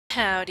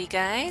Howdy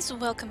guys,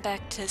 welcome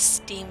back to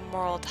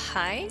SteamWorld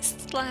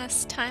Heist.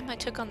 Last time I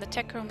took on the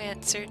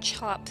Techromancer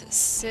Chop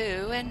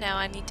Sue, and now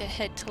I need to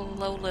head to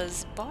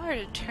Lola's bar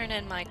to turn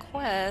in my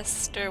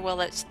quest, or well,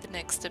 that's the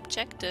next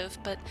objective,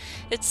 but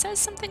it says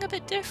something a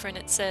bit different.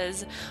 It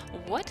says,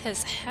 "What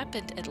has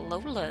happened at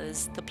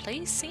Lola's? The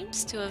place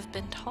seems to have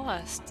been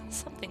tossed.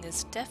 Something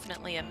is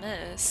definitely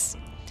amiss."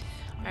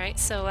 Alright,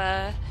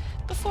 so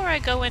before I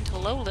go into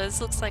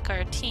Lola's, looks like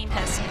our team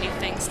has some new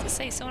things to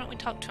say, so why don't we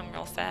talk to them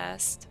real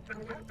fast.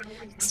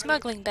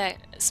 Smuggling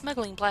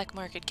black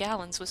market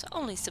gallons was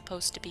only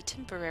supposed to be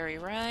temporary,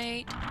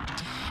 right?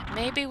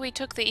 Maybe we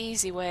took the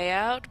easy way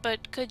out,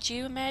 but could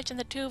you imagine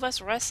the two of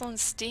us wrestling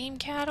steam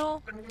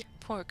cattle?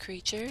 Poor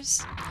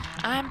creatures.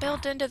 I'm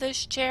built into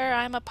this chair,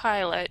 I'm a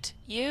pilot.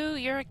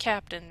 You're a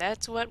captain,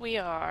 that's what we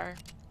are.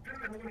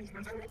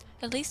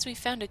 At least we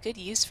found a good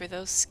use for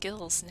those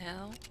skills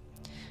now.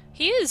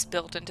 He is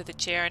built into the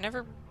chair. I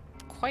never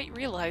quite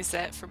realized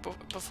that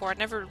before. I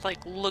never,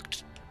 like,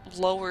 looked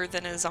lower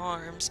than his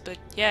arms, but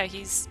yeah,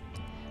 he's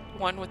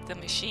one with the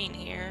machine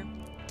here.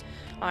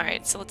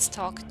 Alright, so let's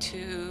talk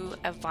to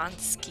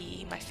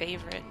Avansky, my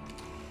favorite.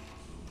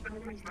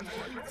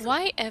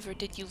 Why ever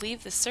did you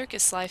leave the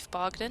circus life,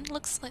 Bogdan?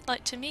 Looks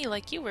like to me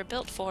like you were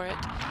built for it.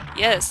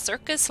 Yes,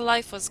 circus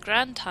life was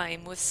grand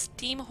time, with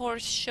steam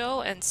horse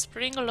show and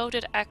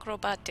spring-loaded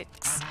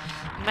acrobatics.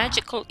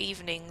 Magical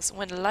evenings,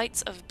 when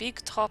lights of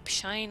big top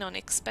shine on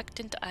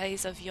expectant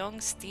eyes of young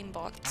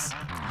SteamBots.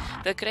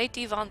 The great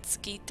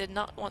Ivansky did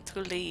not want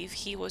to leave.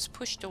 He was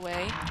pushed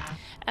away.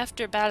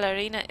 After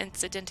ballerina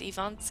incident,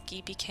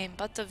 Ivansky became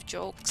butt of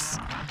jokes.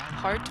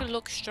 Hard to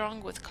look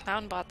strong with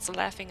clownbots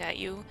laughing at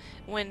you.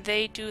 When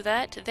they do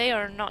that, they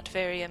are not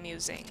very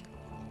amusing.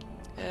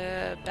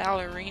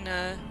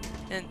 Ballerina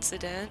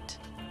incident.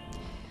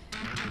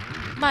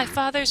 My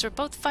fathers were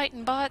both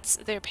fighting bots,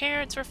 their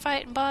parents were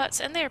fighting bots,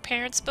 and their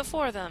parents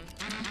before them.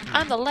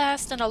 I'm the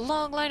last in a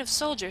long line of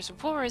soldiers.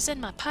 War is in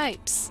my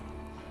pipes.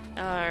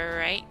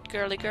 Alright,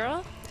 girly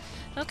girl.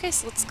 Okay,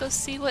 so let's go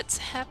see what's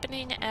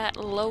happening at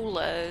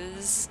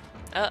Lola's.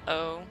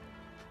 Uh-oh.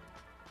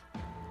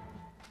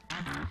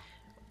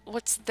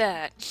 What's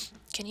that?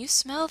 Can you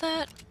smell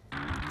that?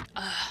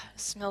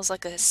 Smells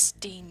like a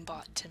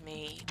SteamBot to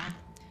me.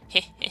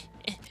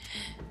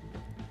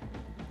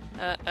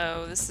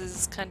 Uh-oh, this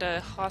is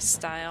kinda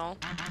hostile.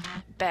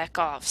 Back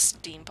off,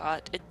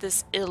 SteamBot.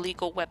 This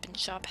illegal weapon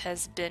shop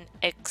has been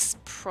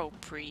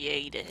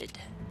expropriated.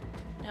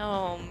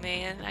 Oh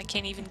man, I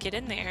can't even get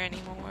in there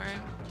anymore.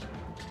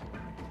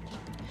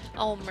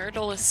 Oh,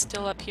 Myrtle is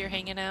still up here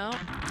hanging out.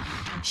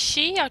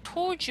 I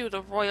told you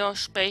the Royal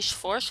Space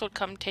Force would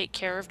come take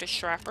care of the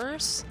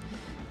Shrappers.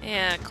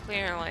 Yeah,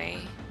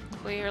 clearly.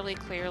 Clearly.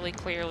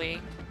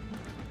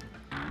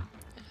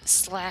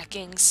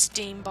 Slacking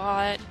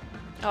SteamBot.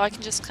 Oh, I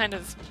can just kind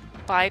of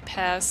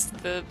bypass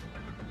the...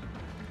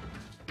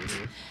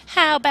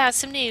 How about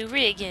some new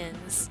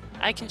riggins?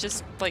 I can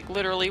just, like,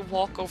 literally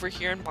walk over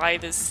here and buy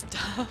this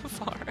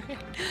stuff. Alright.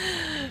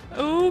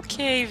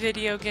 Okay,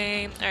 video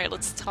game. Alright,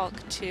 let's talk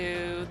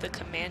to the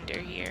commander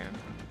here.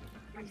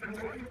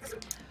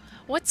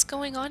 What's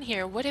going on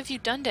here? What have you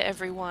done to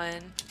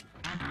everyone?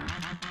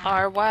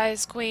 Our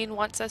wise queen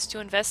wants us to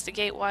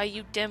investigate why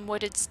you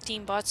dim-witted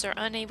SteamBots are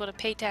unable to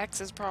pay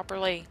taxes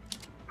properly.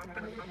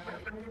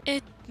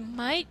 It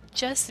might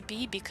just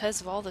be because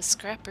of all the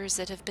scrappers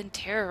that have been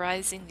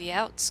terrorizing the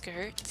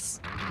outskirts.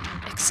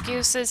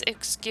 Excuses,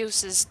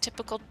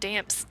 typical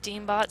damp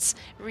SteamBots.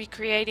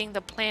 Recreating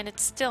the planet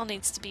still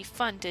needs to be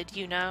funded,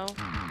 you know.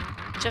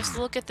 Just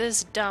look at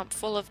this dump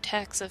full of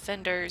tax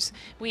offenders.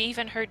 We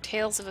even heard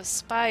tales of a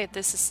spy at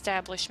this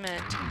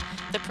establishment.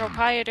 The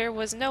proprietor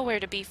was nowhere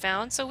to be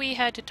found, so we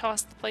had to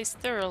toss the place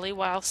thoroughly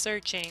while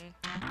searching.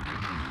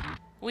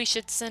 We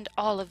should send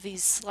all of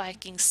these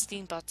slacking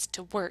SteamBots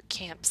to work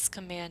camps,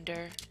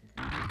 Commander.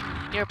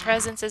 Your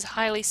presence is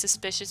highly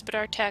suspicious, but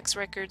our tax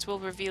records will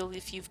reveal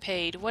if you've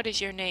paid. What is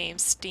your name,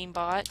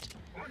 SteamBot?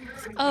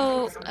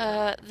 Oh,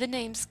 the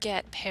name's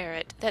Gat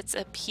Parrot. That's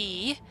a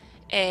P-A-R-R-E-T-T.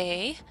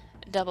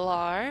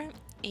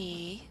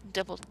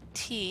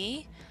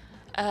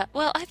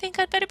 Well, I think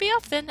I'd better be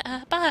off then.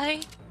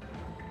 Bye.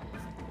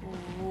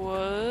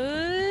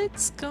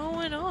 What's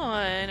going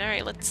on?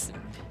 Alright, let's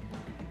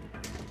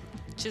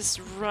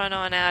just run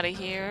on out of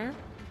here.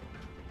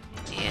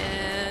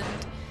 And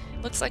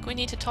looks like we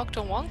need to talk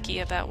to Wonky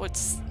about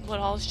what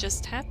all's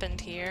just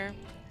happened here.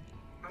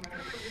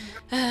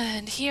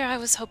 And here I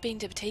was hoping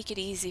to take it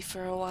easy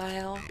for a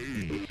while.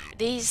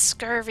 These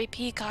scurvy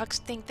peacocks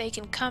think they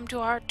can come to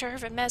our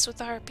turf and mess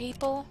with our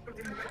people?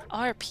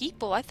 Our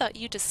people? I thought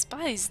you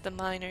despised the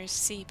miners,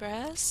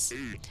 Seabrass.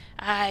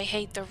 I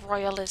hate the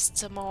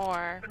Royalists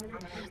more.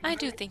 I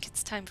do think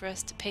it's time for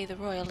us to pay the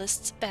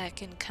Royalists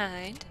back in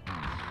kind.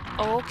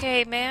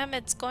 Okay, ma'am,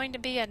 it's going to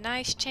be a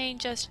nice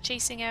change us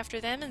chasing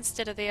after them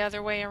instead of the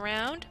other way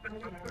around.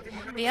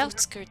 The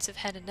outskirts have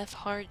had enough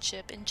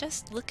hardship, and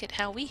just look at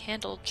how we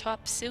handled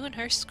Chop Sue and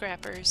her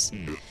scrappers.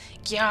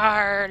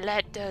 Yar,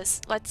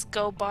 let's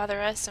go bother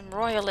us some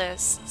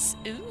Royalists.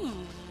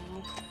 Ooh.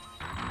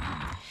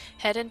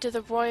 Heading to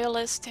the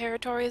Royalist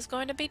territory is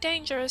going to be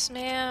dangerous,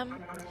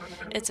 ma'am.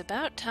 It's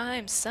about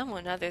time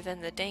someone other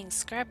than the dang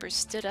scrappers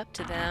stood up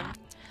to them.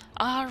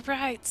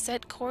 Alright,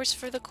 set course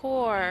for the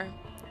core.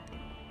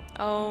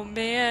 Oh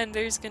man,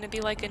 there's gonna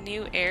be like a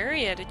new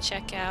area to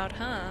check out,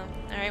 huh?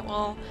 Alright,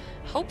 well,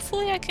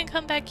 hopefully I can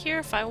come back here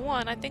if I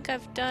want. I think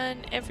I've done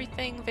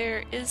everything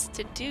there is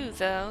to do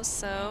though,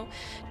 so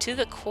to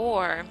the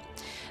core.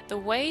 The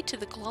way to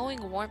the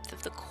glowing warmth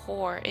of the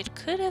core. It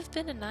could have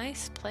been a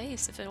nice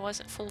place if it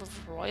wasn't full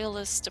of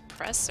royalist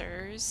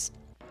oppressors.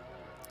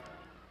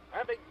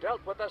 Having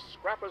dealt with the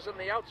scrappers in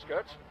the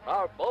outskirts,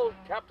 our bold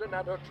captain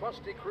and her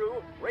trusty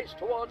crew race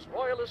towards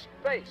Royalist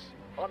base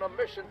on a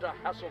mission to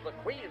hassle the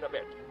Queen a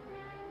bit.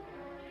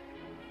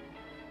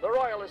 The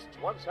Royalists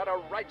once had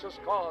a righteous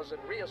cause in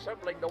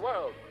reassembling the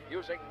world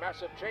using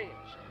massive chains.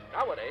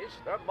 Nowadays,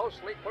 they're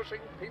mostly pushing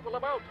people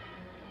about.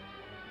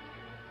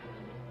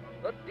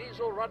 The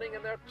diesel running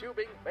in their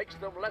tubing makes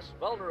them less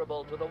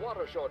vulnerable to the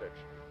water shortage.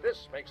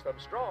 This makes them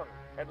strong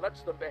and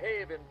lets them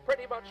behave in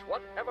pretty much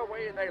whatever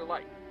way they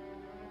like.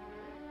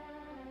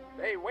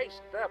 They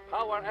waste their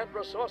power and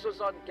resources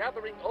on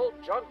gathering old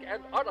junk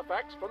and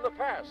artifacts from the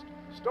past,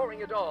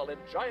 storing it all in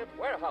giant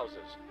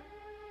warehouses.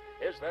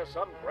 Is there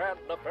some grand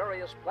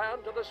nefarious plan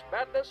to this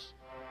madness?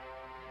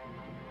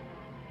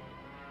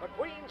 The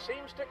Queen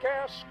seems to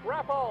care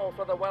scrap all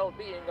for the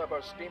well-being of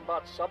her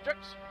SteamBot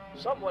subjects.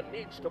 Someone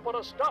needs to put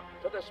a stop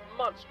to this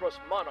monstrous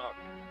monarch.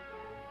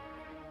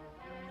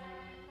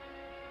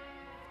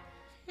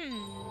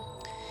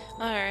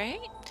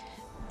 Alright.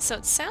 So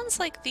it sounds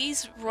like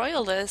these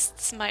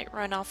royalists might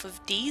run off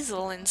of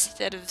diesel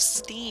instead of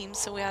steam,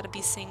 so we ought to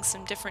be seeing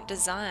some different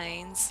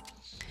designs.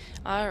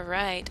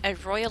 Alright, a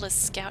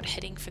royalist scout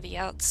heading for the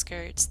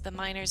outskirts. The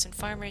miners and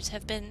farmers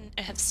have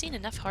seen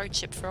enough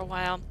hardship for a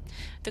while.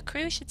 The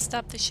crew should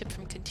stop the ship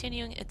from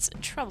continuing its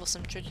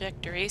troublesome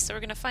trajectory, so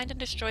we're going to find and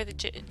destroy the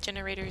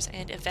generators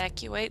and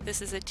evacuate.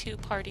 This is a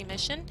two-party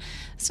mission,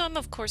 so I'm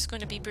of course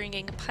going to be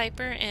bringing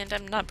Piper, and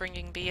I'm not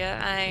bringing Bia.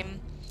 I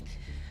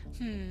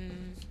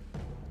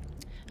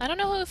don't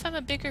know if I'm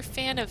a bigger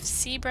fan of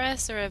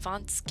Seabrass or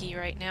Avansky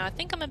right now. I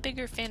think I'm a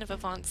bigger fan of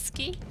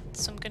Avansky,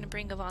 so I'm going to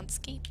bring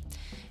Avansky.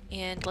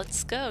 And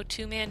let's go.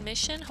 Two-man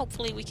mission.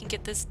 Hopefully we can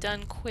get this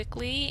done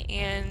quickly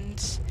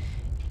and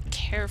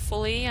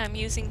carefully. I'm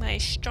using my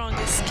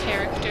strongest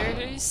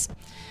characters.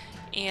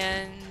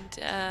 And,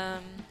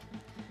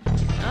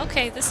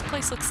 okay, this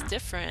place looks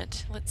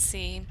different. Let's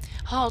see.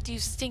 Halt, you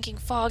stinking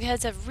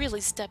fogheads have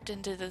really stepped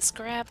into the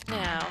scrap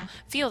now.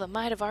 Feel the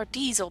might of our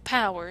diesel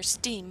power,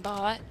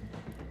 SteamBot.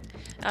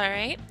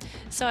 Alright,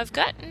 so I've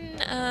gotten,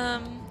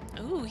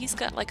 ooh, he's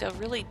got like a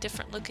really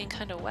different looking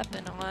kind of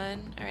weapon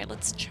on. Alright,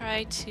 let's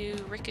try to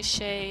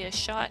ricochet a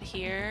shot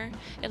here.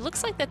 It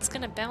looks like that's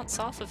gonna bounce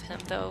off of him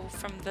though,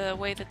 from the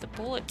way that the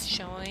bullet's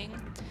showing.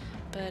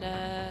 But,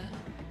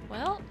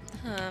 well,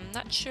 I'm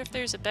not sure if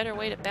there's a better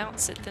way to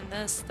bounce it than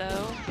this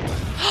though.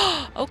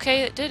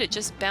 Okay, it did, it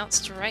just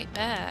bounced right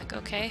back.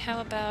 Okay, how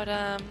about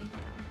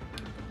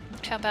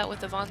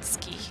with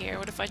Avansky here?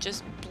 What if I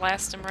just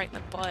blast him right in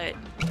the butt?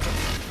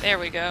 There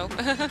we go.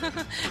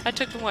 I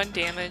took 1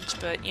 damage,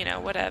 but, you know,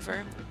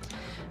 whatever.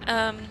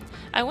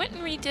 I went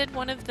and redid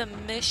one of the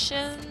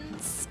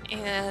missions,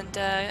 and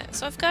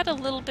so I've got a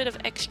little bit of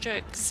extra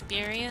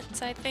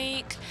experience, I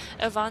think.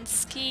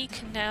 Avansky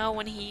can now,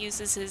 when he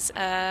uses his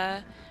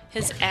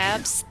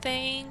abs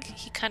thing,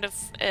 he kind of,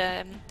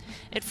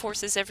 it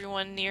forces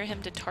everyone near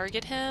him to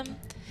target him.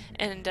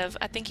 And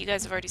I think you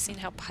guys have already seen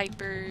how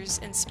Piper's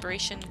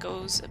inspiration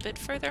goes a bit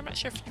further. I'm not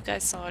sure if you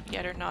guys saw it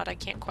yet or not. I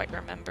can't quite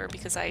remember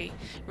because I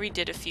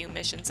redid a few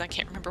missions. I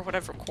can't remember what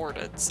I've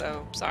recorded,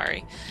 so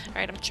sorry.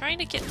 Alright, I'm trying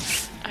to get...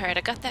 Alright,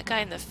 I got that guy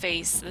in the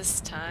face this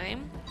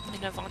time.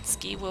 And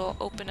Avansky will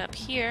open up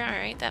here.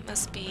 Alright, that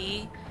must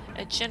be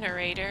a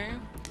generator.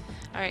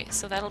 Alright,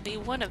 so that'll be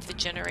one of the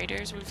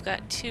generators. We've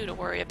got 2 to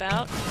worry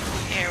about.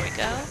 There we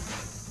go.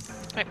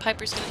 Alright,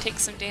 Piper's gonna take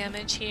some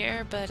damage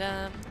here, but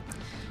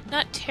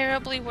not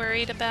terribly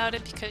worried about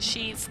it because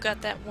she's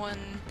got that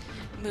one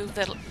move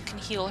that can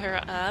heal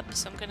her up.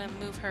 So I'm gonna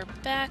move her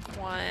back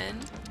 1,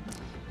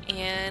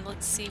 and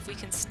let's see if we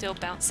can still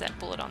bounce that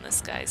bullet on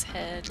this guy's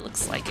head.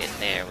 Looks like it.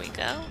 There we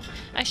go.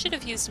 I should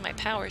have used my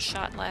power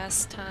shot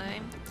last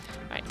time.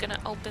 Alright,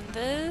 gonna open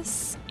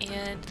this,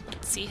 and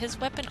let's see, his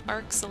weapon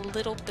arcs a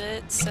little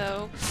bit,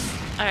 so...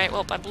 Alright,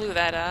 well, I blew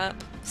that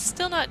up.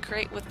 Still not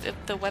great with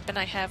the weapon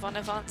I have on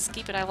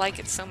Avansky, but I like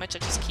it so much I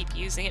just keep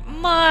using it.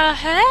 My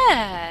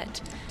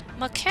hat!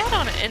 My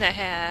cat in a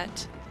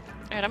hat.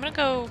 Alright, I'm gonna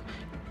go...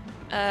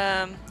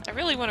 I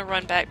really want to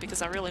run back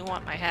because I really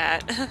want my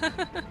hat.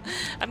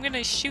 I'm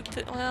gonna shoot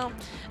the... well...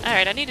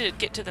 Alright, I need to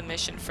get to the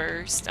mission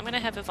first. I'm gonna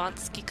have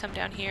Avansky come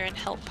down here and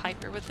help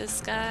Piper with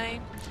this guy.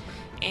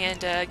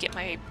 And get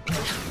my...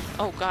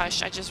 Oh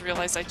gosh, I just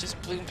realized I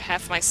just blew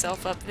half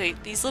myself up.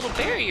 These little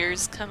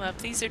barriers come up.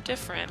 These are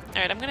different.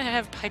 Alright, I'm gonna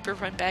have Piper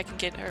run back and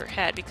get her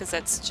hat because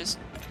that's just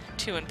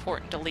too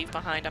important to leave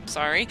behind, I'm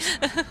sorry.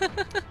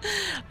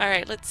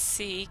 Alright, let's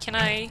see. Can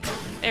I...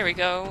 There we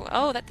go.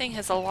 Oh, that thing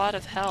has a lot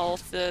of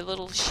health. The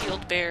little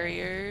shield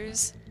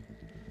barriers.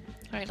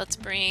 Alright, let's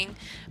bring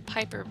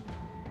Piper...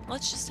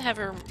 Let's just have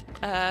her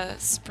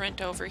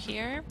sprint over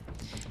here.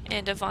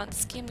 And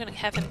Avansky, I'm going to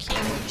have him keep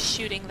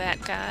shooting that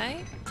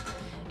guy.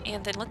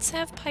 And then let's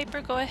have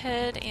Piper go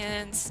ahead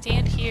and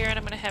stand here, and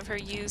I'm going to have her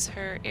use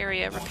her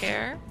area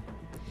repair.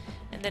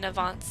 And then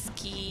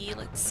Avansky,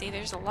 let's see,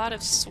 there's a lot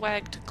of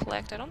swag to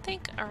collect. I don't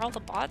think, are all the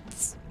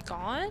bots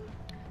gone?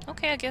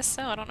 Okay, I guess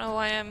so. I don't know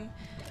why I'm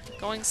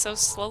going so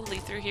slowly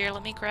through here.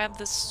 Let me grab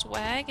the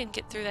swag and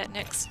get through that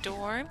next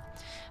door.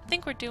 I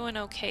think we're doing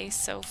okay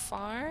so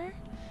far.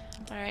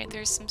 Alright,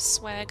 there's some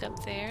swag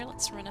up there.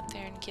 Let's run up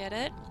there and get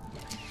it.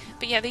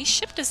 But yeah, these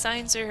ship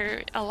designs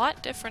are a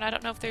lot different. I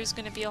don't know if there's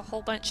going to be a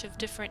whole bunch of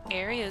different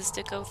areas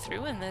to go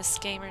through in this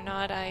game or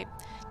not. I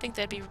think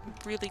that'd be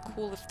really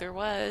cool if there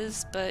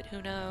was, but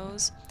who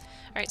knows.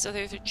 Alright, so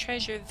there's a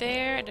treasure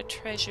there and a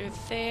treasure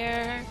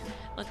there.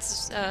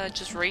 Let's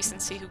just race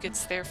and see who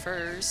gets there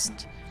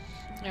first.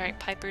 Alright,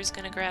 Piper's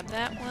going to grab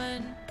that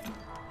one.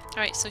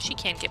 Alright, so she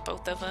can get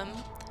both of them.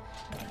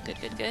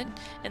 Good, good, good.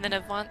 And then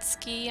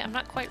Avansky, I'm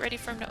not quite ready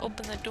for him to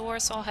open the door,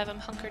 so I'll have him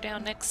hunker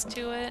down next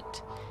to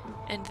it.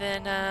 And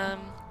then,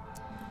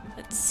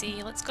 let's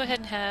see, let's go ahead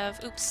and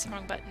have, oops,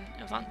 wrong button,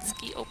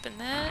 Avansky, open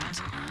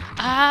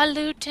that.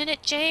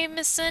 Lieutenant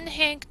Jameson,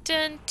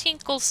 Hankton,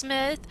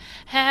 Tinklesmith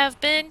have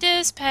been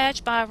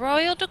dispatched by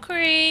royal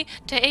decree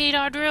to aid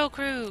our drill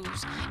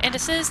crews and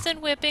assist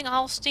in whipping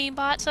all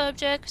SteamBot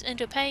subjects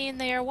into paying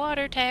their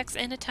water tax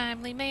in a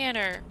timely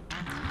manner.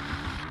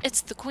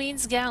 It's the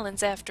Queen's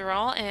Gallons after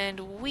all,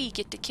 and we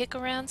get to kick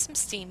around some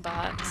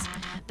SteamBots.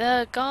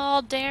 The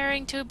gall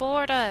daring to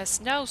board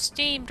us. No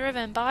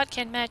steam-driven bot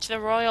can match the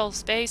Royal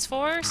Space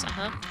Force.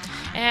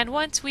 And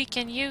once we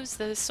can use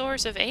the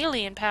source of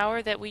alien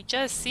power that we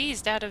just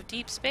seized out of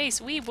deep space,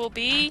 we will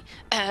be...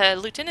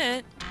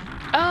 Lieutenant.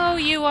 Oh,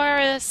 you are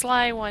a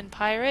sly one,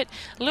 pirate,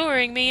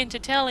 luring me into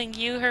telling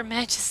you Her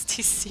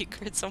Majesty's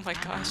secrets. Oh my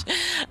gosh.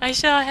 I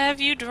shall have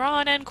you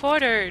drawn and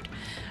quartered.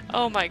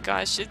 Oh my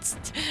gosh, it's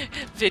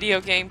video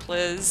game,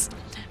 please.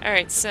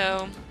 Alright,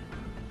 so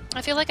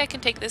I feel like I can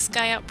take this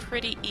guy out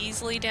pretty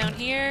easily down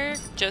here.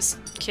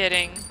 Just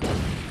kidding.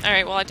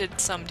 Alright, well I did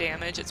some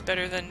damage. It's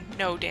better than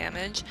no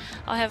damage.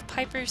 I'll have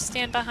Piper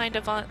stand behind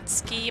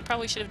Avansky. I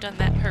probably should have done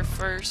that her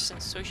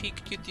first so she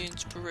could get the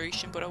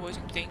inspiration, but I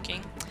wasn't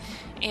thinking.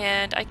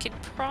 And I could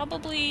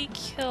probably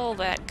kill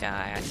that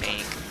guy, I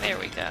think. There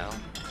we go.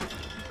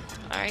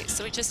 Alright,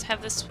 so we just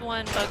have this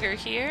one bugger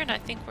here, and I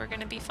think we're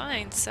gonna be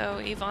fine.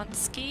 So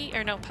Avansky,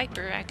 or no,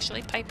 Piper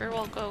actually. Piper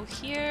will go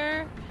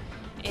here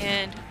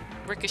and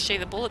ricochet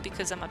the bullet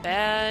because I'm a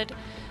bad.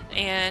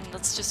 And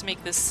let's just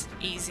make this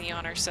easy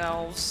on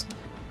ourselves.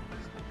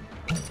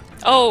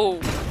 Oh!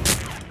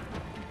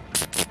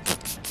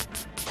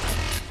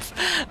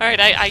 Alright,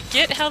 I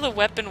get how the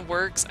weapon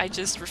works, I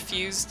just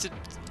refuse to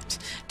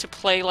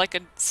play like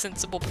a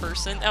sensible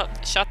person. Oh,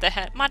 shot the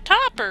hat. My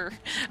topper!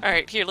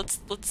 Alright, here,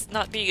 let's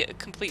not be a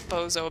complete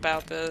bozo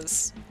about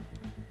this.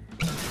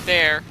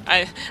 There.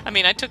 I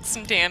mean, I took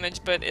some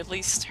damage, but at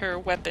least her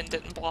weapon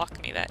didn't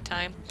block me that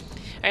time.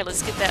 Alright,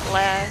 let's get that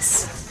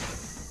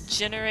last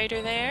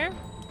generator there.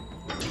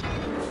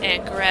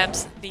 And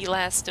grabs the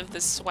last of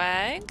the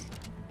swag.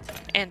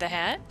 And a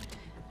hat.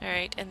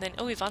 Alright, and then,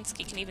 oh,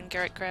 Avansky can even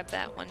grab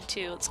that one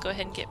too. Let's go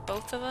ahead and get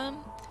both of them.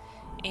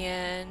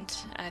 And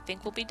I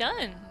think we'll be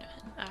done.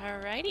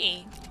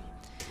 Alrighty.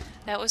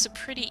 That was a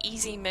pretty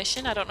easy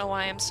mission. I don't know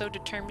why I'm so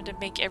determined to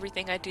make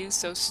everything I do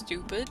so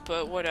stupid,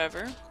 but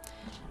whatever.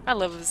 I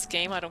love this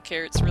game. I don't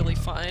care. It's really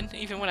fun.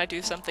 Even when I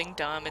do something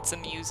dumb, it's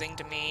amusing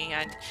to me.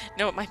 I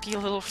know it might be a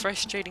little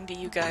frustrating to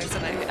you guys,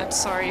 and I'm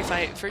sorry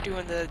for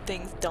doing the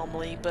things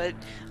dumbly, but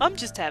I'm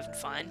just having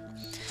fun.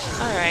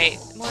 Alright,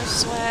 more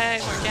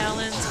swag, more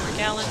gallons, more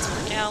gallons,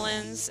 more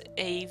gallons.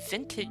 A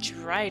vintage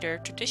rider,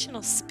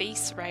 traditional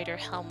space rider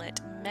helmet,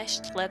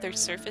 meshed leather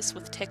surface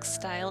with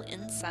textile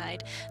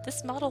inside.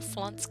 This model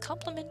flaunts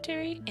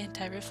complimentary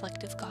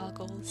anti-reflective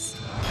goggles.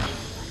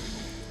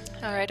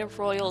 Alright, a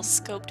royal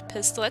scoped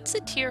pistol. That's a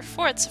tier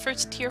 4. It's the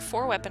first tier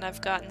 4 weapon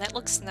I've gotten. That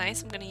looks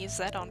nice. I'm going to use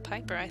that on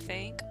Piper, I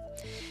think.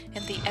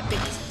 And the epic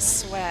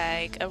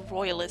swag, a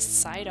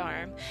royalist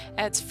sidearm.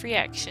 Adds free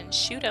action.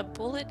 Shoot a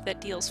bullet that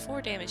deals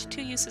 4 damage,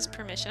 2 uses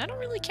per mission. I don't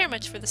really care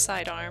much for the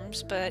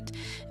sidearms, but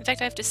in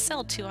fact I have to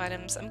sell 2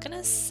 items. I'm going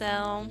to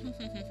sell...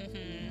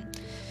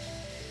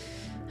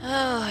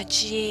 Oh,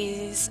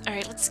 jeez.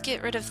 Alright, let's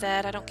get rid of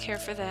that. I don't care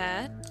for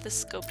that. The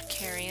scoped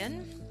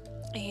carrion.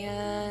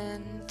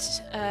 And,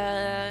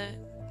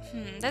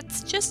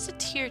 that's just a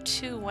tier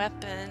 2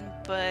 weapon,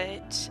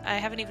 but I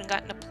haven't even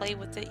gotten to play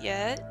with it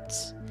yet.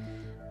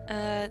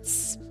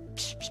 It's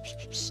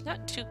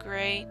not too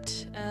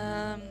great.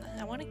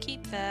 I want to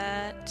keep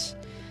that.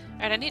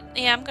 Alright,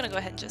 I'm gonna go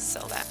ahead and just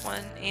sell that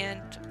one,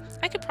 and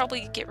I could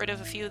probably get rid of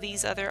a few of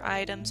these other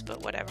items,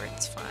 but whatever,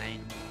 it's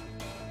fine.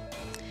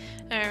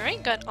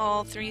 Alright, got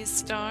all 3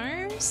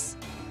 stars.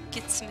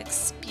 Get some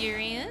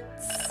experience.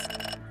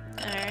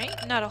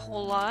 Alright, not a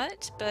whole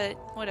lot, but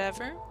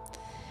whatever.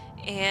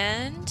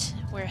 And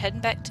we're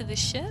heading back to the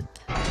ship.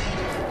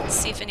 Let's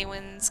see if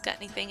anyone's got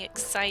anything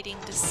exciting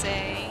to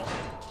say.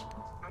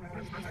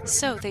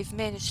 So, they've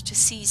managed to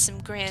seize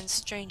some grand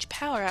strange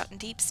power out in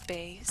deep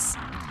space.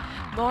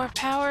 More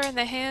power in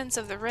the hands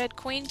of the Red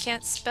Queen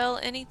can't spell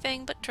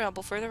anything but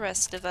trouble for the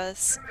rest of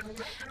us.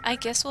 I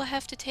guess we'll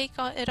have to take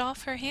it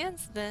off her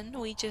hands then.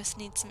 We just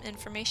need some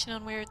information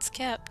on where it's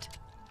kept.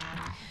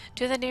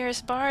 To the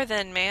nearest bar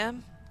then,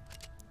 ma'am.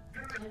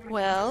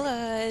 Well,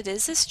 it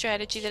is a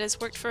strategy that has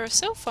worked for us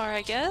so far,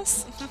 I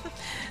guess.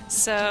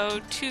 So,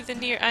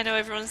 I know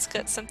everyone's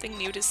got something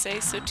new to say,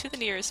 so to the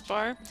nearest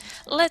bar.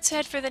 Let's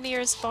head for the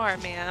nearest bar,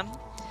 ma'am.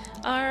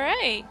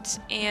 Alright,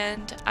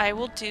 and I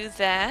will do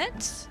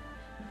that.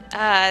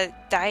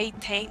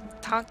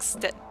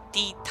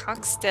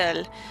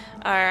 Detoxtel.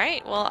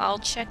 Alright, well, I'll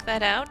check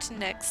that out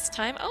next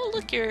time. Oh,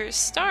 look, your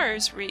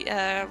stars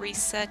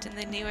reset in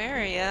the new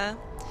area.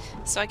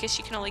 So I guess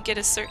you can only get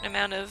a certain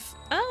amount of...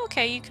 Oh,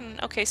 okay, you can...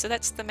 Okay, so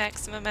that's the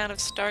maximum amount of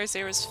stars.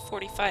 There was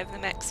 45, and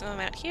the maximum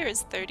amount here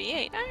is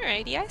 38.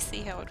 Alrighty, I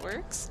see how it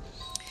works.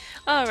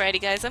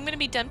 Alrighty, guys, I'm going to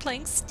be done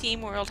playing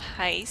SteamWorld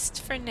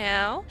Heist for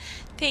now.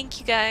 Thank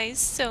you guys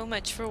so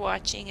much for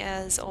watching,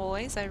 as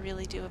always. I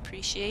really do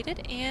appreciate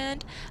it,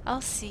 and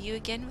I'll see you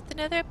again with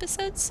another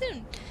episode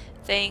soon.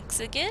 Thanks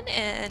again,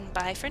 and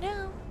bye for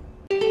now.